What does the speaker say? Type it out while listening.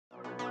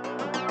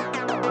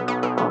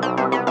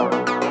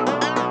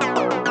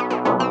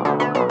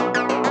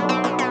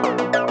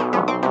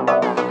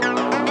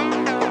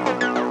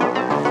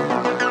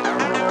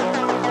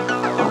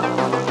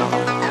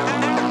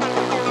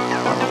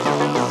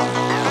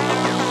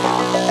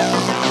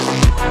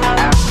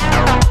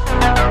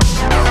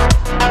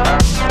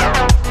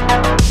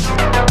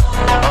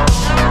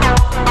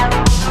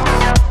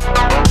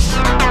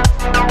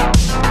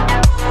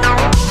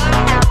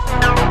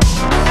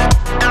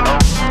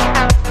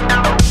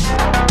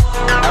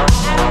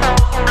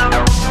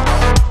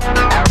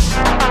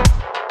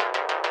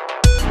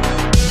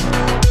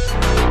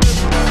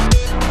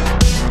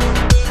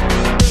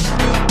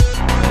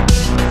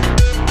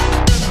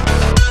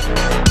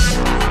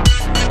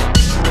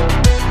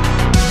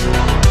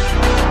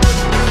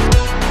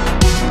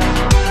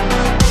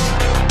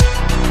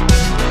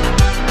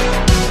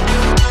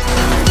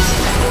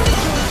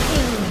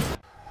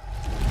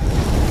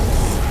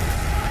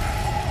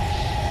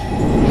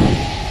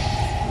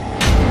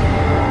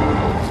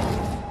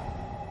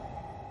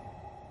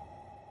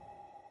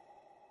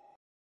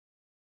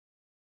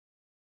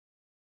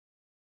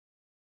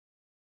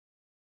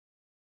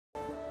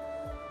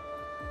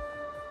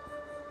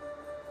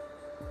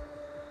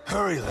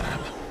Hurry them,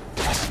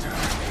 Blaster.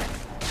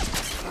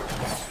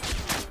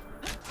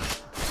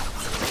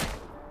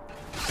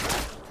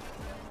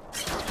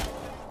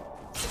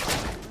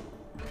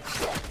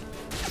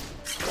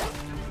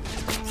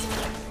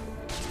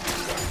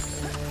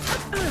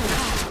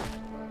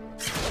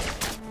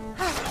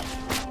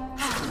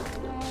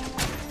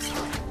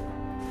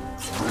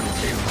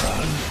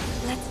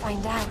 Let's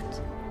find out.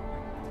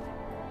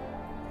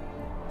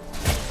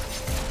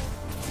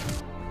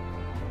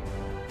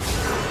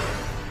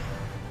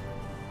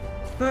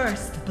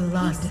 First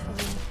blood.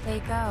 Peacefully they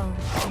go.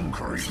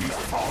 Hungry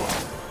follow.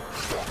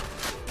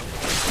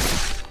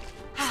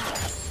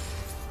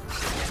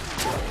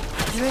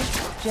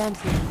 Drift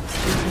gently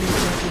into the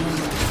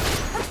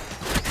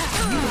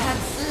You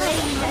have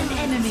slain an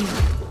enemy.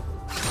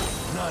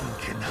 None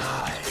can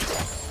hide.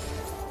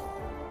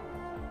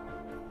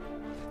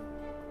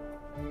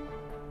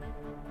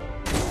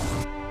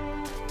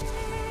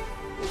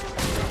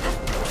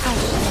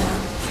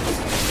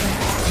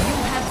 You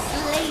have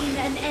slain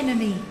an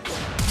enemy.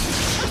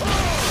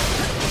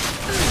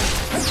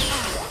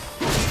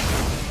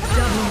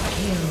 Double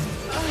kill.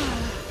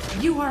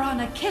 You are on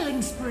a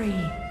killing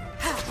spree.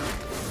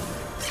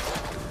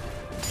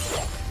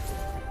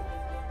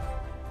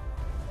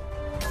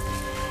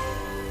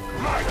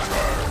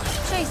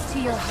 Chase to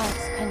your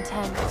heart's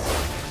content.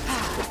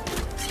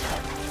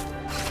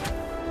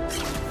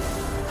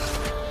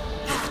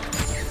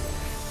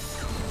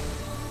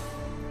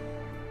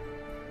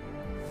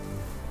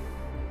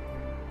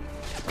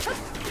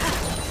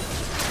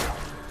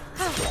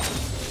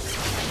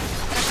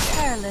 A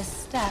careless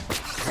step.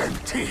 And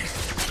teeth.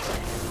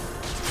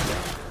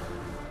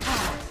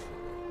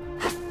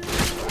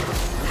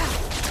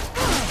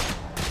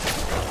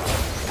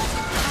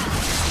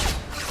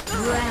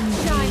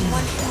 Shine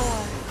once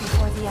more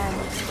before the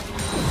end.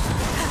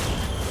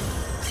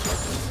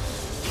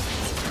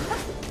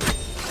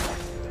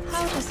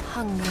 How does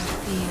hunger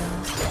feel?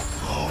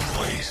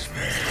 Always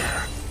there.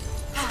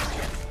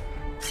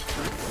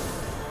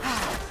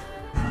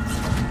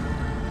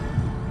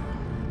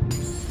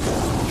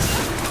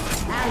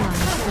 Ally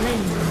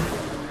slain.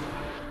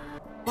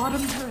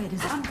 Bottom turret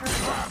is under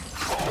attack.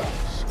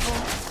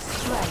 Strikes.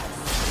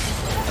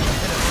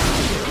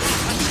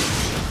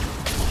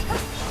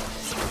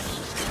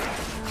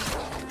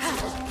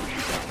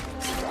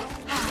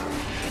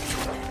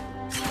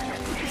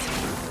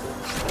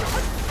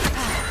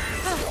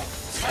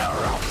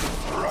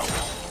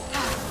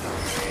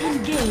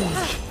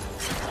 Engage.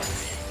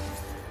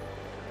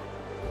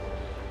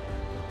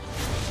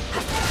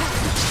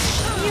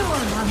 You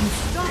are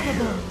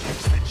unstoppable.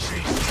 It's the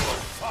chase to a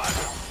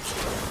fire.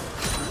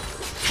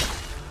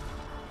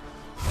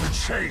 The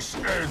chase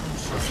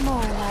ends.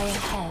 More lie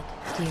ahead,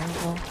 dear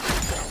wolf.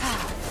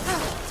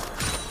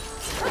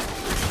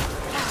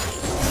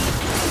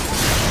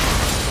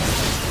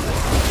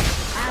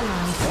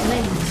 Ally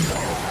slain.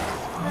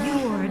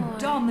 You're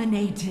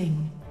dominating.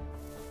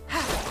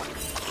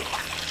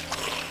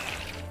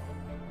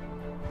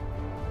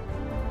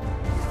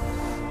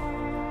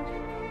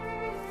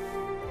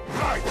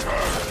 My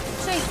turn.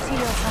 Chase to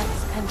your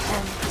heart's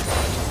content.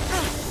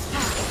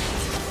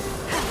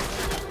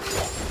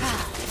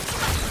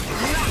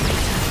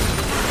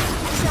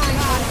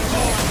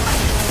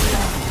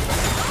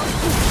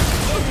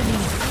 Enemy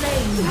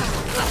slain.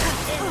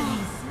 Enemy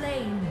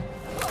slain.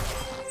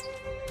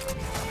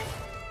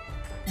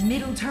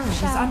 Middle turret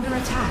is under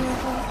attack.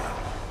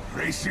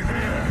 Racy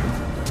there.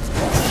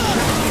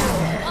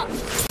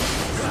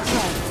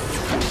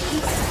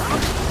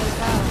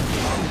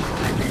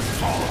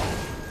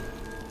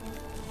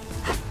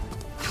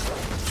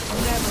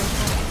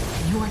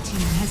 Your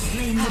team has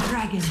slain the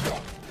dragon.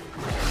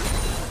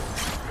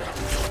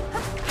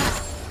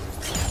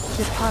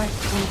 Depart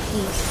in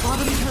peace.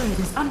 Bottom turret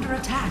is under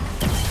attack.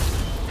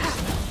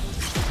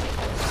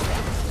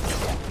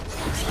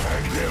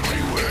 And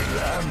everywhere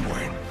lamb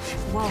went.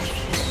 Wolf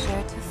is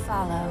sure to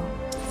follow.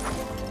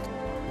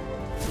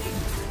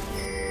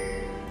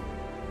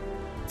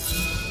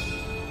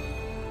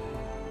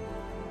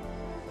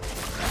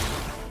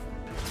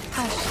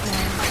 Hush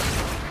now.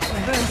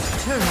 First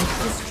turret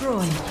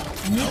destroyed.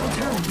 Middle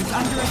turret is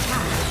under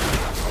attack.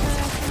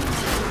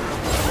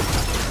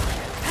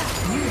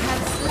 You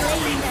have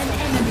slain an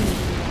enemy.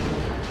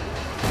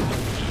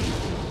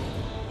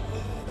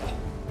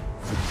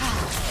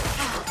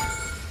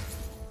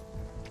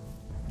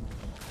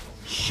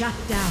 Shut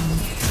down.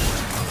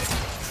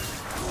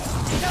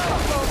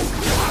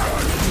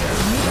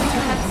 Middle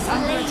turret is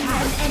under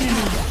attack. An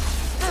enemy.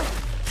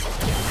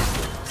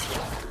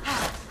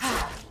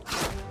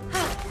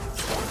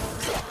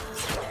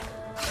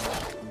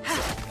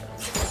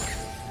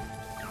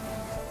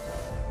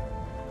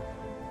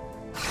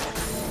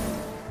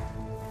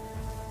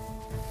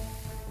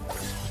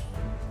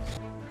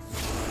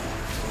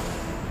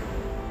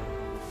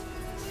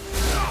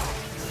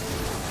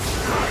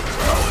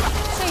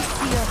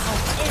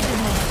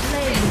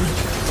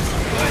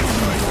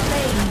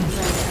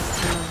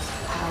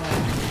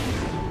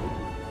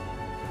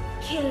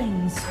 Killing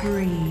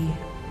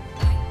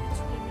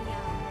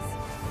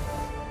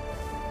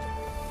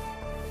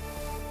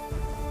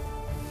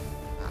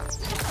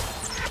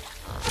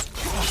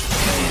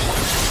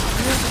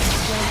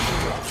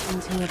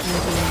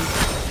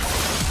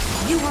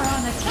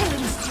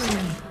killing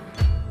spree.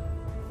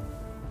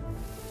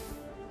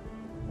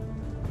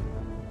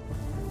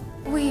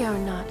 We are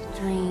not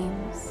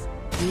dreams.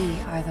 We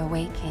are the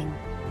waking.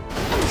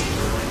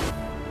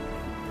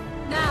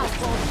 Now,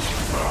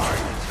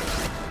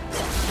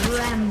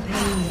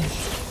 Rampage.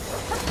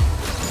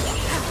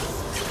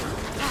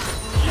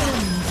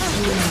 Killing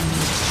spree.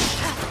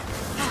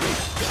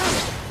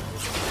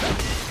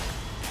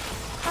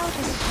 how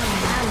does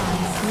Ally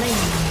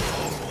slain.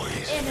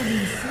 Always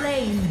Enemy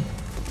slain.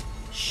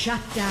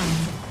 Shut down.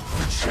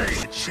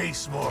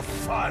 chase more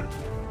fun.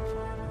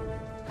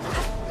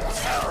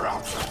 Tear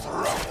out the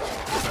throat.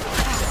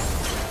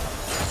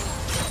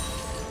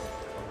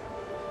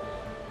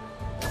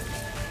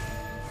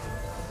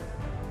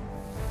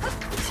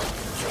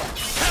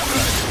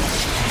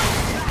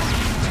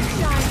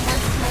 shine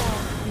once more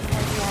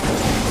before the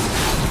end?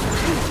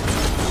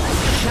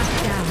 Shut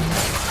down.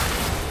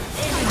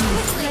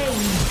 Enemy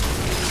slain.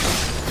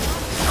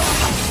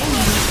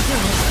 Enemy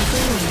still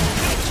slain.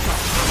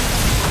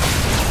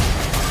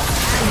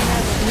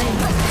 Ally slain.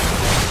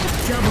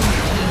 Double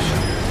kill.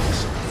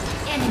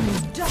 Enemy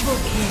double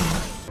kill.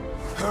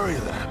 Hurry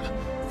them.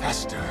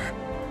 Faster.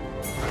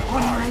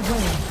 On my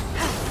way.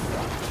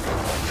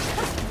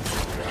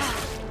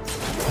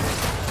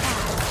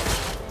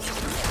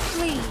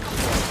 Please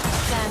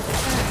stand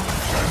firm.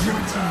 Your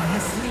team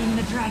has slain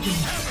the dragon.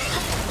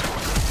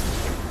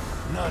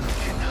 None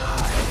can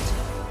hide.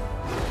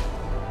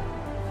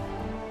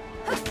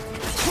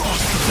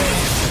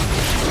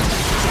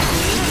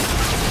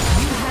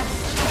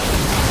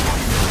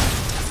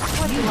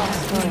 You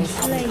have been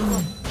slain.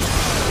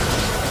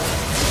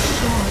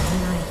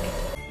 Godlike.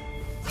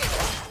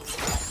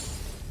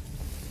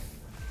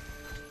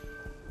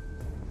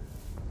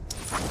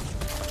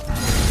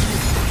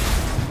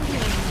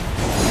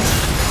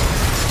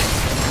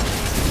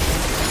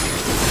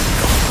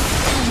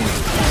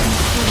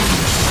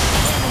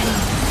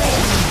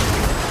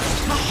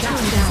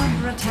 Shut down.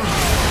 Under attack.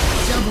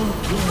 Double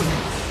kill.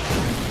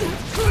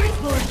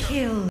 Triple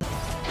kill.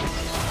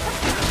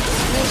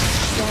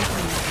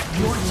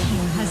 Your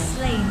team has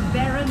slain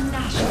Baron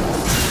Nashor.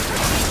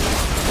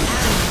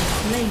 Ally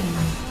slain.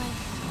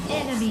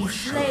 Enemy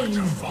slain.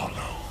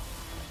 Follow.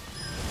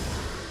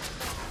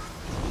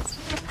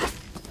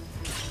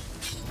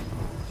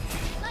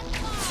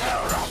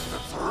 Tear out the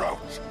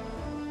throat.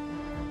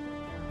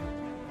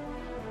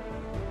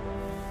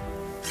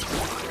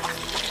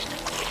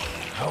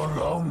 How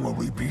long will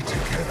we be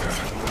together?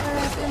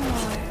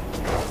 Forevermore.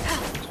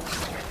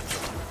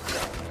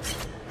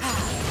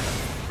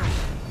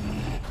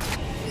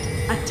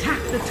 Attack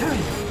the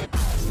turret.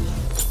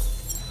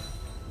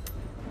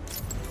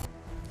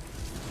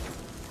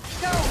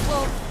 Go,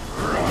 Wolf.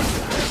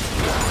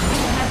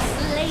 You have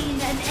slain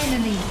an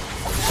enemy.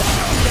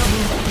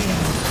 Double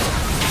kill.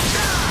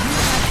 You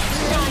have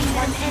slain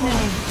an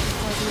enemy.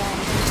 Before the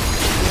end.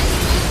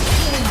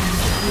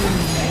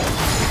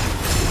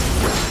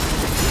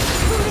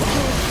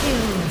 Triple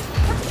kill.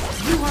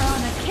 You are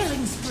on a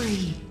killing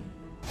spree.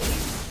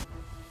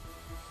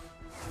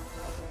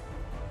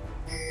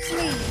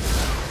 Please,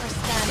 or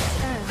stand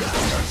firm.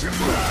 Doesn't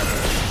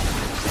matter.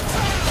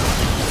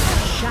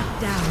 Shut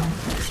down.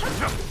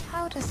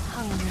 How does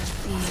hunger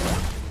feel?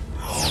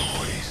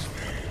 Always.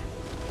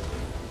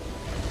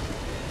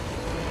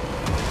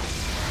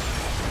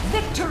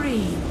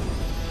 Victory.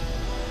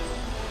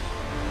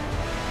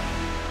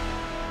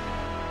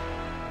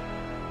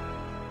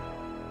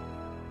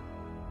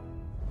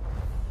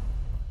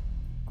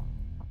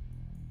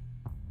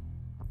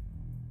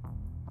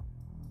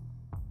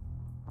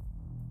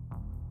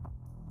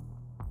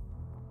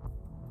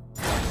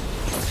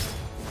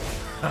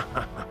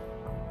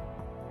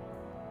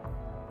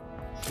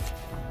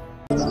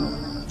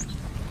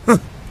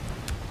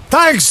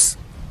 Thanks!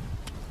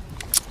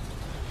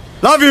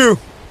 Love you!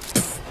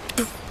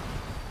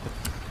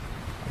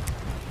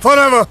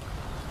 Forever!